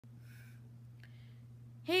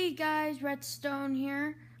Hey guys, Redstone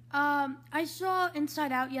here. I saw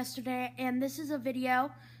Inside Out yesterday, and this is a video.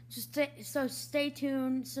 So stay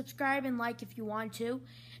tuned, subscribe and like if you want to,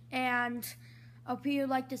 and I hope you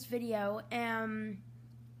like this video. And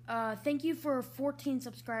thank you for 14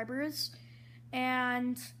 subscribers,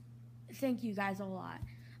 and thank you guys a lot.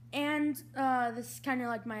 And this is kind of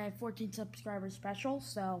like my 14 subscribers special.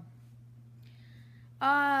 So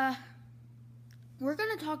we're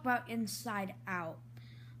gonna talk about Inside Out.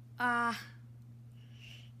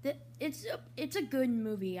 It's a good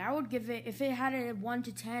movie. I would give it, if it had a 1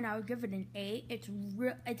 to 10, I would give it an 8.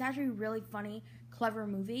 It's actually a really funny, clever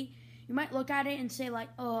movie. You might look at it and say like,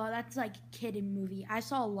 oh, that's like a kid movie. I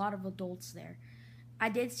saw a lot of adults there. I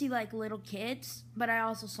did see like little kids, but I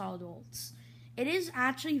also saw adults. It is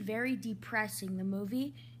actually very depressing, the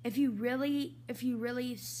movie. If you really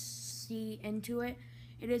see into it,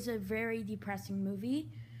 it is a very depressing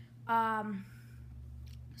movie.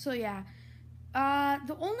 So yeah.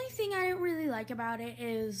 The only thing I didn't really like about it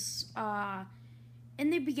is, in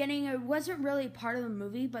the beginning, it wasn't really part of the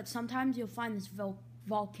movie, but sometimes you'll find this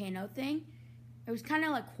volcano thing. It was kind of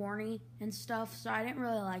like corny and stuff, so I didn't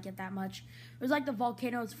really like it that much. It was like the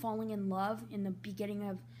volcano was falling in love in the beginning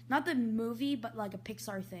of, not the movie, but like a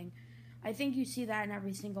Pixar thing. I think you see that in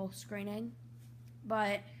every single screening,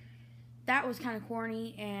 but that was kind of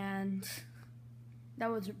corny, and that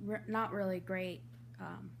was not really a great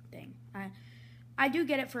thing. I do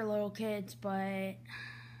get it for little kids, but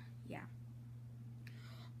yeah.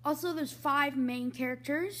 Also, there's 5 main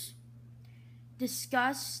characters: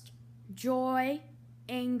 disgust, joy,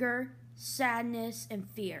 anger, sadness, and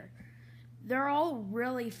fear. They're all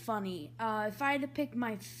really funny. If I had to pick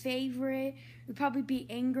my favorite, it would probably be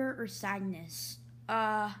anger or sadness.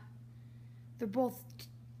 They're both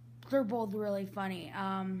really funny.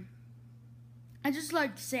 I just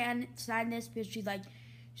like sadness because she's like,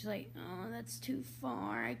 oh, that's too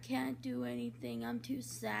far. I can't do anything. I'm too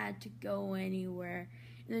sad to go anywhere.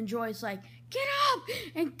 And then Joy's like, get up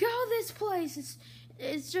and go this place.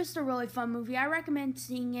 It's just a really fun movie. I recommend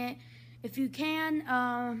seeing it if you can.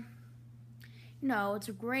 It's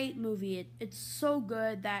a great movie. It's so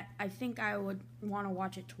good that I think I would want to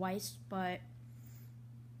watch it twice. But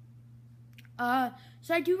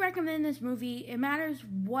so I do recommend this movie. It matters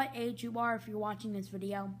what age you are if you're watching this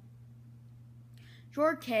video. If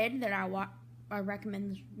you're a kid that I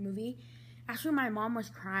recommend this movie. Actually, my mom was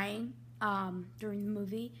crying during the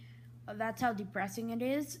movie. That's how depressing it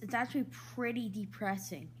is. It's actually pretty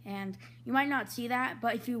depressing, and you might not see that,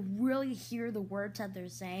 but if you really hear the words that they're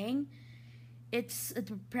saying, it's a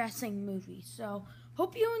depressing movie. So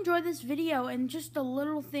hope you enjoyed this video and just a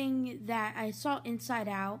little thing that I saw Inside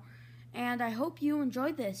Out, and I hope you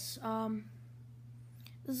enjoyed this.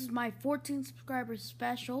 This is my 14 subscribers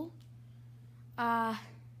special. So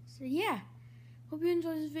yeah, hope you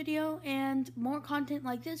enjoyed this video, and more content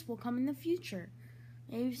like this will come in the future.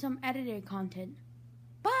 Maybe some edited content.